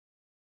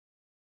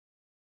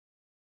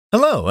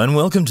Hello and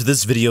welcome to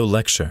this video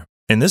lecture.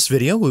 In this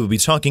video, we will be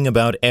talking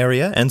about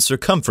area and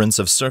circumference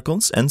of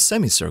circles and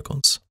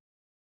semicircles.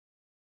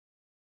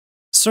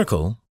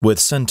 Circle with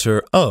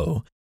center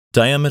O,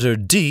 diameter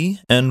D,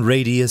 and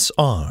radius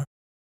R.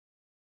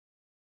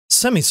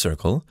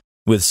 Semicircle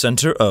with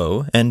center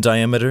O and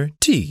diameter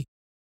D.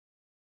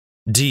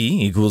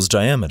 D equals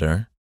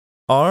diameter,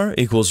 R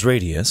equals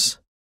radius,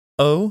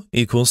 O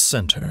equals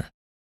center.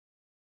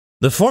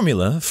 The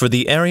formula for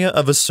the area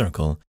of a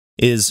circle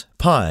is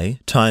pi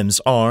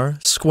times r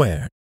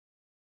squared.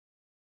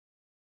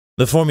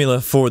 The formula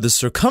for the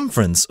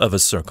circumference of a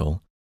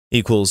circle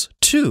equals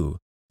 2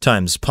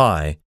 times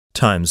pi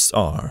times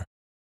r.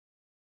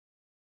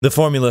 The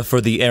formula for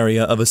the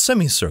area of a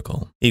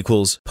semicircle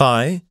equals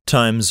pi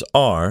times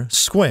r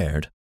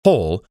squared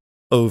whole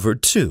over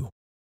 2.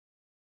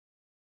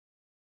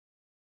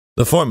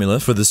 The formula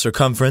for the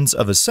circumference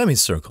of a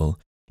semicircle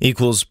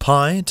equals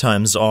pi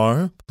times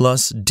r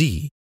plus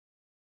d.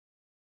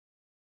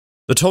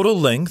 The total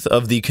length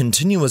of the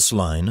continuous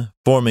line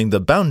forming the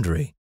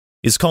boundary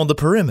is called the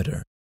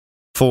perimeter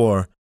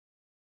for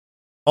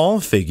all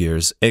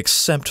figures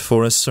except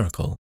for a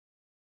circle.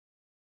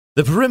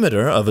 The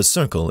perimeter of a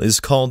circle is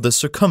called the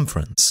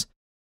circumference.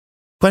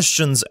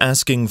 Questions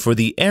asking for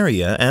the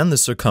area and the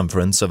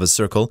circumference of a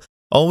circle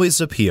always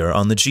appear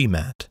on the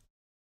GMAT.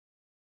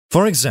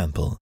 For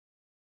example,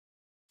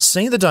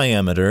 say the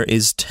diameter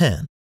is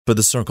 10 for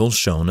the circle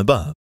shown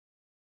above.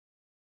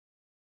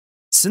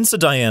 Since the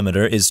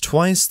diameter is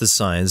twice the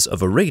size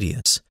of a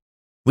radius,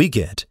 we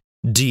get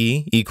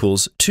d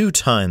equals 2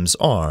 times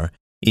r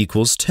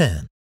equals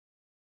 10.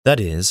 That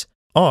is,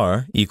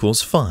 r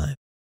equals 5.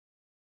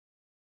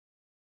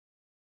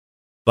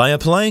 By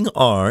applying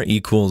r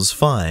equals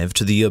 5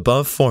 to the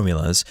above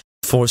formulas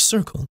for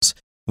circles,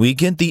 we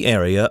get the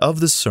area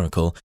of the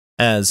circle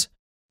as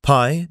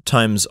pi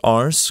times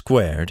r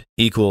squared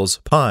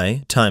equals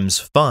pi times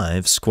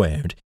 5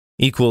 squared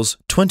equals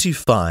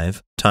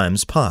 25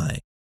 times pi.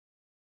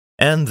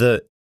 And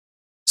the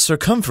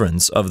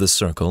circumference of the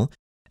circle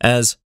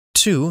as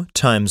 2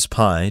 times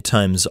pi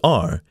times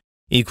r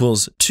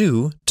equals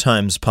 2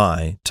 times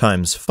pi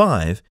times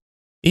 5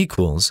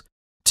 equals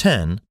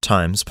 10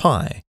 times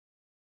pi.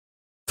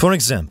 For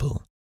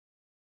example,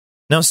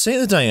 now say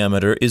the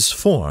diameter is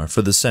 4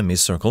 for the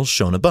semicircle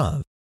shown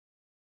above.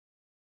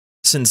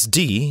 Since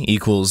d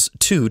equals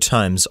 2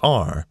 times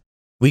r,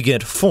 we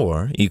get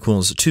 4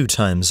 equals 2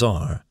 times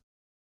r.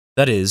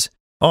 That is,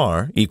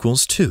 r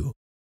equals 2.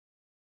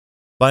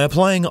 By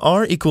applying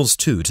r equals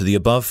 2 to the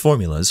above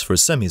formulas for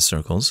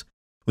semicircles,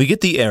 we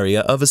get the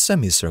area of a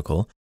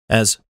semicircle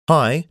as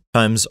pi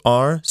times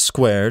r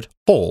squared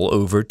whole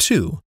over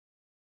 2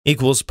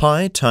 equals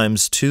pi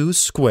times 2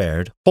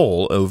 squared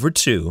whole over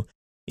 2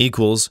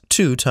 equals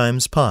 2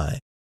 times pi.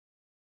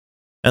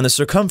 And the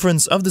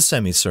circumference of the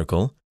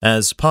semicircle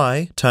as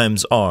pi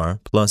times r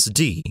plus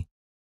d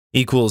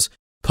equals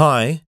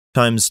pi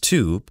times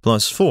 2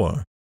 plus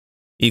 4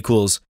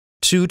 equals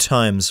 2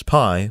 times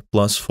pi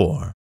plus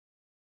 4.